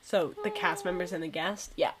guest. So, the cast members and the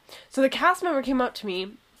guest. Yeah. So, the cast member came up to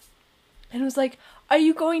me and was like, are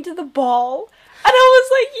you going to the ball? And I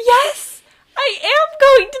was like, yes, I am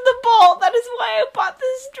going to the ball. That is why I bought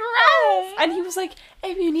this dress. And he was like,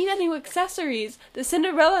 if you need any accessories, the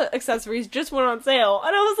Cinderella accessories just went on sale.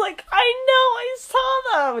 And I was like, I know, I saw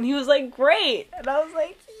them. And he was like, great. And I was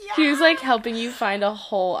like, yeah. He was, like, helping you find a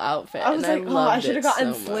whole outfit. I was like, I should have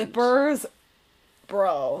gotten so slippers.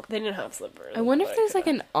 Bro, they didn't have slippers. I wonder if there's, like,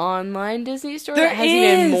 an online Disney store that has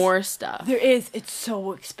even more stuff. There is. It's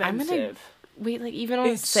so expensive. Wait, like, even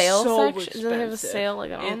on sale section? Expensive. Does it have a sale,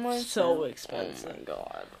 like, an online It's so sale? expensive. Oh, my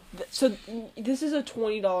God. So, this is a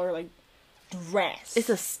 $20, like, dress. It's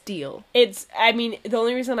a steal. I mean, the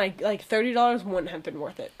only reason $30 wouldn't have been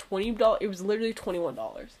worth it. $20, it was literally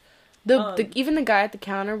 $21. Even the guy at the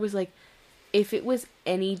counter was like, if it was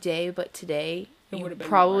any day but today, you would've been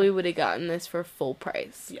probably would have gotten this for full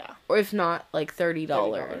price. Yeah. Or if not, like,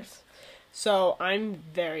 $30. So, I'm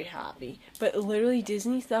very happy. But literally,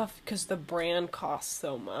 Disney stuff, because the brand costs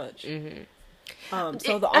so much. Mm-hmm.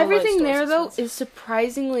 So the everything there, though, is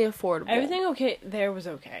surprisingly affordable. Everything there was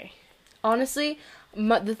okay. Honestly,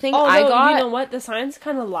 The thing Although, I got... you know what? The signs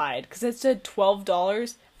kind of lied. Because it said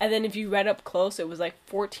 $12, and then if you read up close, it was like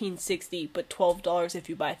 $14.60, but $12 if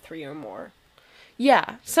you buy 3 or more.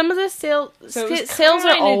 Yeah. Some of the sales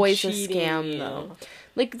are always a scam, though.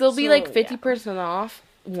 Like, they'll be like 50% off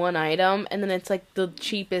one item, and then it's like the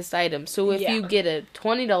cheapest item. So if you get a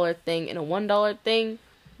 $20 thing and a $1 thing,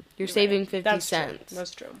 you're saving 50 cents. True.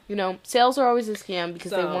 That's true. You know, sales are always a scam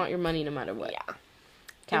because they want your money no matter what. Yeah.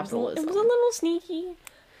 Capitalism. It was a little sneaky.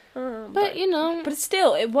 But, you know... But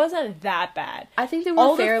still, it wasn't that bad. I think they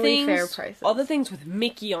were fairly fair prices. All the things with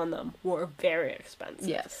Mickey on them were very expensive.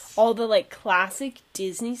 Yes. All the, like, classic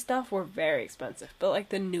Disney stuff were very expensive. But, like,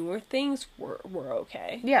 the newer things were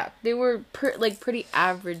okay. Yeah, they were, pretty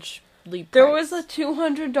averagely priced. There was a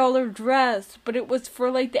 $200 dress, but it was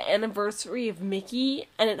for, like, the anniversary of Mickey,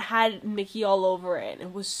 and it had Mickey all over it. And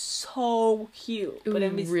it was so cute. It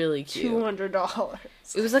was really cute. $200.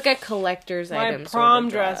 It was like a collector's item. My prom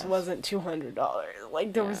dress wasn't $200.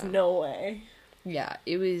 Like, there was no way. Yeah,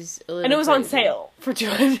 it was a little And it was on sale for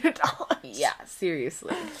 $200. Yeah,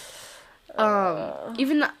 seriously.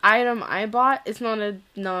 Even the item I bought, it's not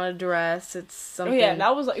a dress, it's something... Oh yeah,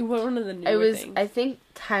 that was like one of the newer things. I think,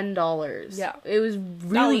 $10. Yeah. It was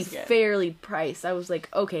really fairly priced. I was like,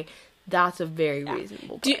 okay, that's a very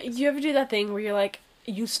reasonable price. Do you ever do that thing where you're like,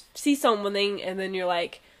 you see something and then you're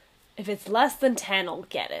like, if it's less than 10, I'll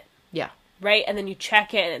get it. Yeah. Right? And then you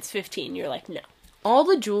check it and it's 15. You're like, no. All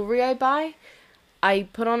the jewelry I buy, I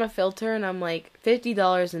put on a filter and I'm like,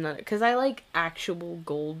 $50 and under. Because I like actual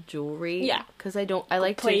gold jewelry. Yeah. Because I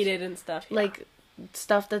like plated and stuff. Yeah. Like,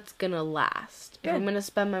 stuff that's gonna last. Good. If I'm gonna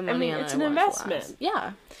spend my money on it, it's an investment.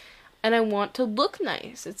 Yeah. And I want to look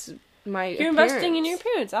nice. It's my You're investing in your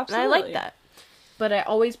appearance, absolutely. And I like that. But I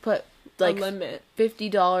always put, like, a limit.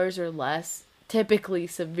 $50 or less. Typically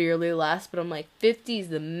severely less, but I'm like, 50 is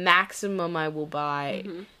the maximum I will buy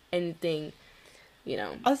anything, you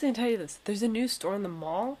know. I was gonna tell you this. There's a new store in the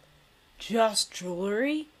mall, just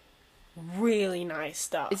jewelry, really nice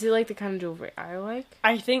stuff. Is it like the kind of jewelry I like?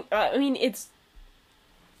 I think, I mean, it's,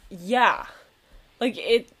 yeah. Like,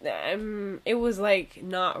 it was, like,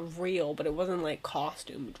 not real, but it wasn't, like,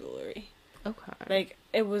 costume jewelry. Okay. Like,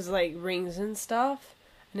 it was, like, rings and stuff,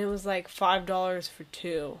 and it was, like, $5 for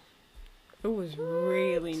 2. It was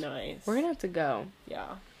really nice. We're gonna have to go.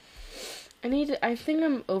 Yeah. I think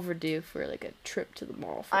I'm overdue for, like, a trip to the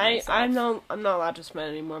mall for myself. I'm not allowed to spend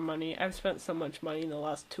any more money. I've spent so much money in the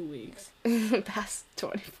last 2 weeks. Past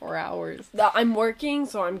 24 hours. I'm working,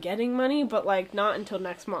 so I'm getting money, but, like, not until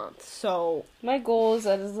next month, so... My goal is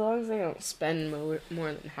that as long as I don't spend more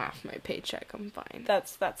than half my paycheck, I'm fine.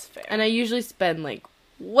 That's fair. And I usually spend, like,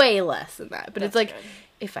 way less than that. But it's like, good.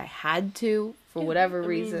 If I had to, for whatever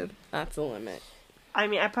reason, that's the limit. I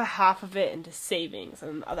mean, I put half of it into savings,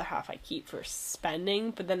 and the other half I keep for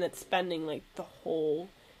spending, but then it's spending, like, the whole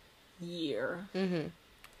year. Mm-hmm.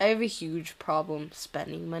 I have a huge problem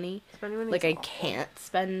spending money. Like, I can't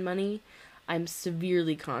spend money. I'm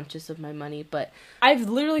severely conscious of my money, but... I've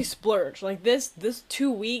literally splurged. Like, this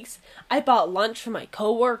 2 weeks, I bought lunch for my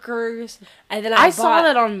coworkers, and then I saw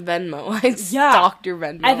that on Venmo. I stalked your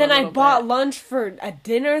Venmo and then I bought lunch for a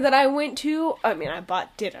dinner that I went to. I mean, I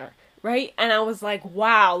bought dinner, right? And I was like,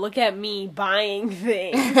 wow, look at me buying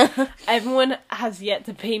things. Everyone has yet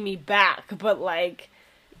to pay me back, but, like...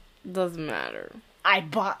 Doesn't matter. I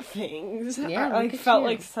bought things. Yeah, I felt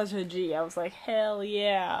like such a G. I was like, hell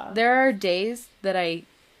yeah. There are days that I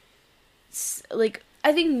think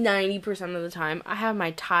 90% of the time, I have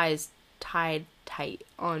my ties tied tight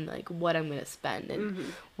on, like, what I'm going to spend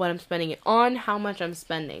and what I'm spending it on, how much I'm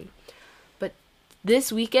spending. But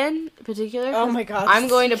this weekend in particular, oh my God, I'm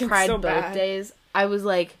going to Pride both days. I was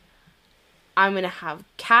like, I'm going to have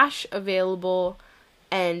cash available,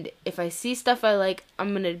 and if I see stuff I like,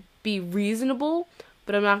 I'm going to be reasonable,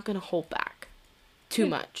 but I'm not gonna hold back too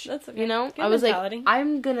much. That's okay. You know? Good I was mentality. like,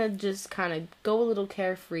 I'm gonna just kind of go a little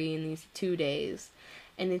carefree in these 2 days,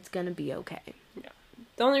 and it's gonna be okay. Yeah.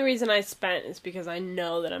 The only reason I spent is because I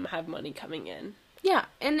know that I'm have money coming in. Yeah,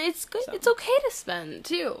 and it's good. So. It's okay to spend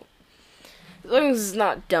too. As long as it's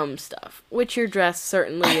not dumb stuff, which your dress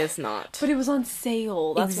certainly is not. But it was on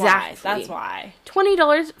sale. That's exactly. why. That's why.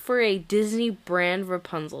 $20 for a Disney brand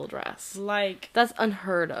Rapunzel dress. Like, that's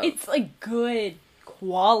unheard of. It's like good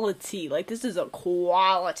quality. Like, this is a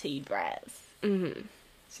quality dress. Mm-hmm.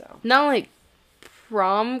 So not like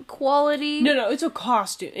prom quality. No, it's a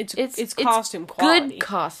costume. It's costume quality. Good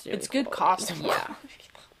costume. It's good costume. Yeah.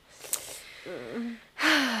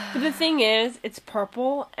 But the thing is, it's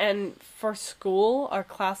purple, and for school, our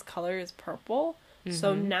class color is purple.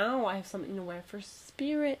 So now I have something to wear for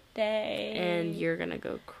Spirit Day. And you're gonna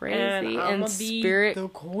go crazy. And I'm gonna Spirit, be the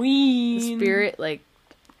queen. the Spirit, like,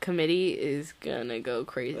 committee is gonna go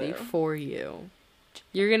crazy for you.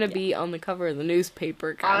 You're gonna be on the cover of the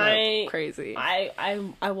newspaper, kind of crazy. I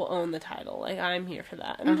will own the title. Like, I'm here for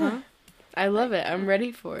that. I love it. I'm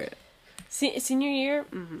ready for it. Senior year,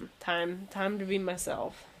 time to be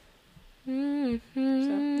myself.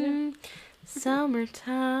 Mm-hmm. So,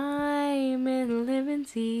 Summertime and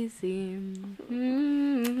living's easy.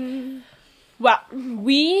 Mm-hmm. Well,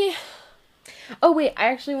 Oh wait, I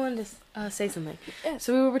actually wanted to say something. Yes.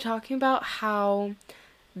 So we were talking about how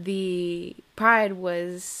the Pride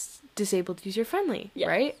was disabled user friendly,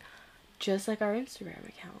 right? Just like our Instagram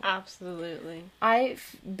account. Absolutely.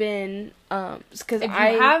 I've been because if you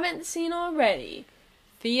haven't seen already,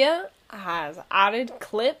 Thea has added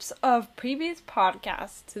clips of previous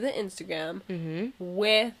podcasts to the Instagram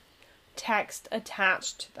with text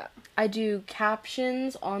attached to them. I do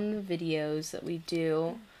captions on the videos that we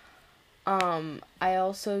do. I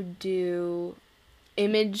also do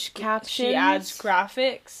image captions. She adds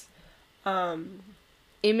graphics.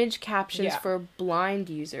 Image captions for blind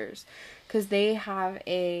users, because they have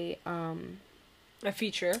a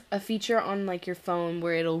feature on, like, your phone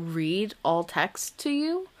where it'll read all text to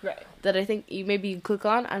you. Right. That I think you click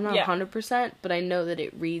on. I'm not 100%, but I know that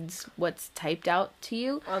it reads what's typed out to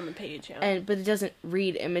you on the page. Yeah. But it doesn't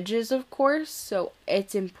read images, of course. So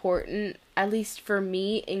it's important, at least for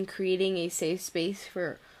me, in creating a safe space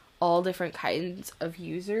for all different kinds of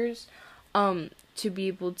users, to be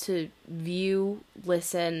able to view,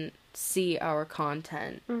 listen, see our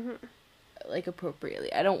content, like,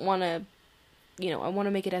 appropriately. I don't want to, I want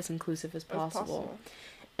to make it as inclusive as possible.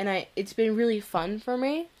 And it's been really fun for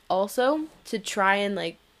me, also, to try and,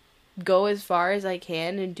 like, go as far as I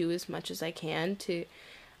can and do as much as I can to,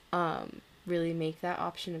 really make that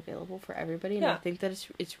option available for everybody. And I think that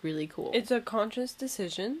it's really cool. It's a conscious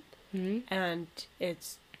decision, and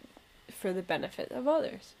it's for the benefit of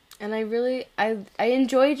others. And I really, I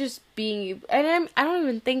enjoy just being, and I don't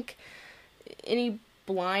even think any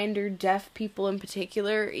blind or deaf people in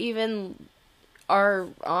particular even are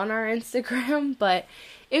on our Instagram, but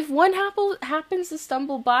if one happens to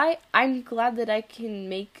stumble by, I'm glad that I can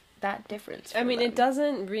make that difference for them. it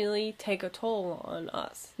doesn't really take a toll on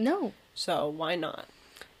us. No. So why not?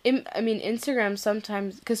 Instagram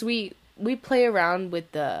sometimes, because we play around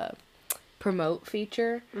with the promote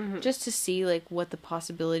feature just to see, like, what the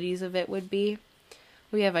possibilities of it would be.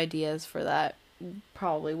 We have ideas for that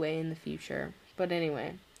probably way in the future, but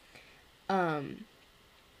anyway,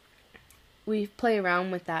 we play around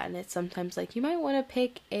with that, and it's sometimes like, you might want to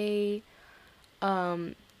pick a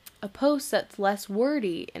post that's less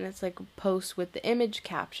wordy, and it's like a post with the image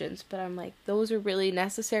captions, but I'm like, those are really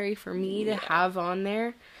necessary for me to have on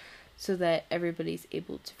there so that everybody's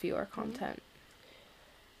able to view our content.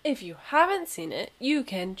 If you haven't seen it, you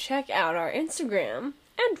can check out our Instagram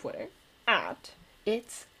and Twitter at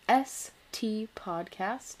It's ST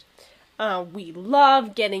Podcast. We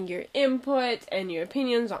love getting your input and your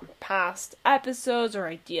opinions on past episodes or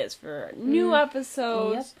ideas for new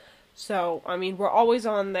episodes. Yep. So, we're always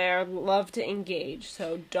on there. Love to engage,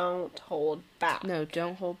 so don't hold back. No,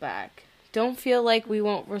 don't hold back. Don't feel like we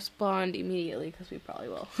won't respond immediately, because we probably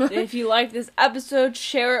will. If you like this episode,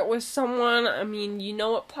 share it with someone. You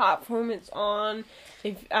know what platform it's on.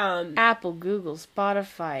 If Apple, Google,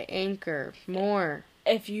 Spotify, Anchor, more.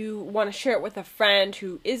 If you want to share it with a friend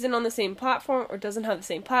who isn't on the same platform or doesn't have the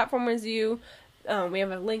same platform as you, we have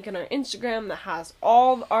a link in our Instagram that has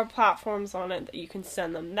all our platforms on it that you can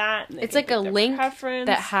send them that. And it's like a link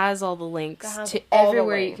that has all the links to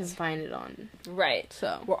everywhere you can find it on. Right.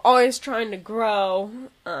 So we're always trying to grow,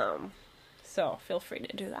 so feel free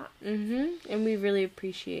to do that. And we really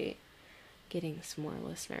appreciate getting some more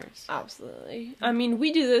listeners. Absolutely.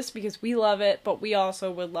 We do this because we love it, but we also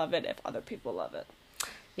would love it if other people love it.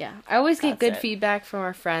 Yeah, I always get good feedback from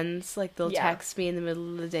our friends. Like, they'll text me in the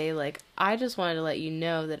middle of the day, like, I just wanted to let you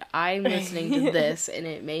know that I'm listening to this, and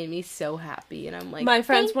it made me so happy. And I'm like, my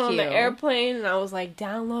friends were on the airplane, and I was like,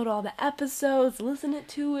 download all the episodes, listen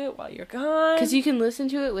to it while you're gone. Because you can listen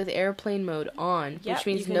to it with airplane mode on, which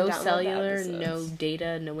means no cellular, no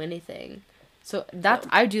data, no anything. So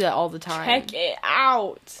I do that all the time. Check it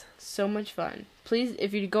out. So much fun. Please,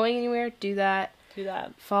 if you're going anywhere, do that. Do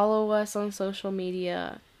that. Follow us on social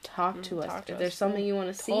media. Talk to us. If there's something you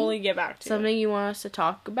want to see, totally get back to something you want us to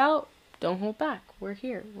talk about, don't hold back. We're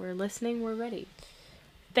here. We're listening. We're ready.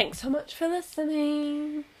 Thanks so much for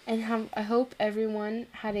listening. And I hope everyone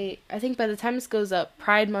had I think by the time this goes up,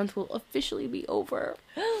 Pride Month will officially be over.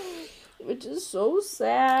 which is so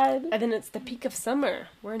sad. And then it's the peak of summer.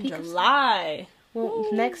 We're in Peak of July. Well,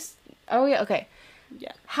 oh yeah, okay.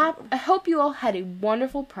 Yeah. I hope you all had a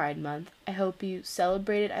wonderful Pride Month. I hope you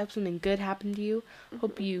celebrated. I hope something good happened to you.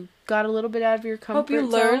 Hope you got a little bit out of your comfort Hope you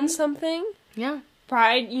zone. learned something. Yeah.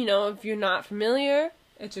 Pride, if you're not familiar,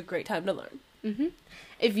 it's a great time to learn. Mm-hmm.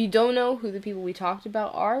 If you don't know who the people we talked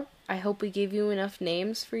about are, I hope we gave you enough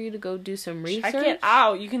names for you to go do some research. Check it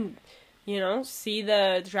out. You can, see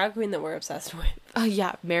the drag queen that we're obsessed with. Oh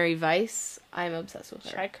yeah, Mary Vice. I'm obsessed with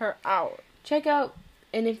her. Check her out. Check out,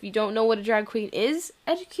 and if you don't know what a drag queen is,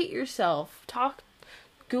 educate yourself.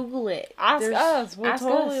 Google it. Ask us. We'll ask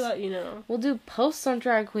totally us. let you know. We'll do posts on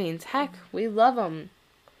drag queens. Heck, we love them.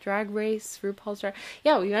 Drag Race, RuPaul's Drag...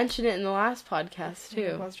 Yeah, we mentioned it in the last podcast,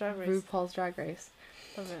 too. RuPaul's Drag Race. RuPaul's Drag Race.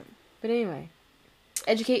 Love it. But anyway,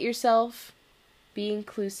 educate yourself. Be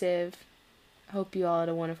inclusive. Hope you all had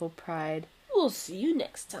a wonderful Pride. We'll see you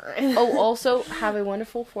next time. Oh, also, have a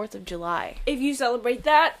wonderful 4th of July. If you celebrate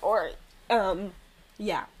that, or,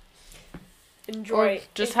 yeah. Enjoy. Or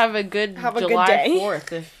just have a good Have a July good day.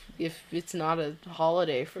 4th if it's not a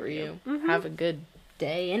holiday for you. Mm-hmm. Have a good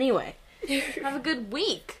day anyway. Have a good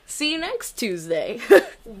week. See you next Tuesday.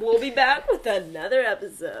 We'll be back with another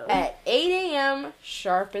episode. At 8 a.m.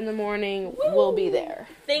 sharp in the morning, we'll be there.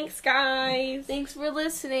 Thanks, guys. Thanks for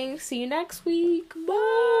listening. See you next week.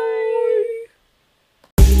 Bye.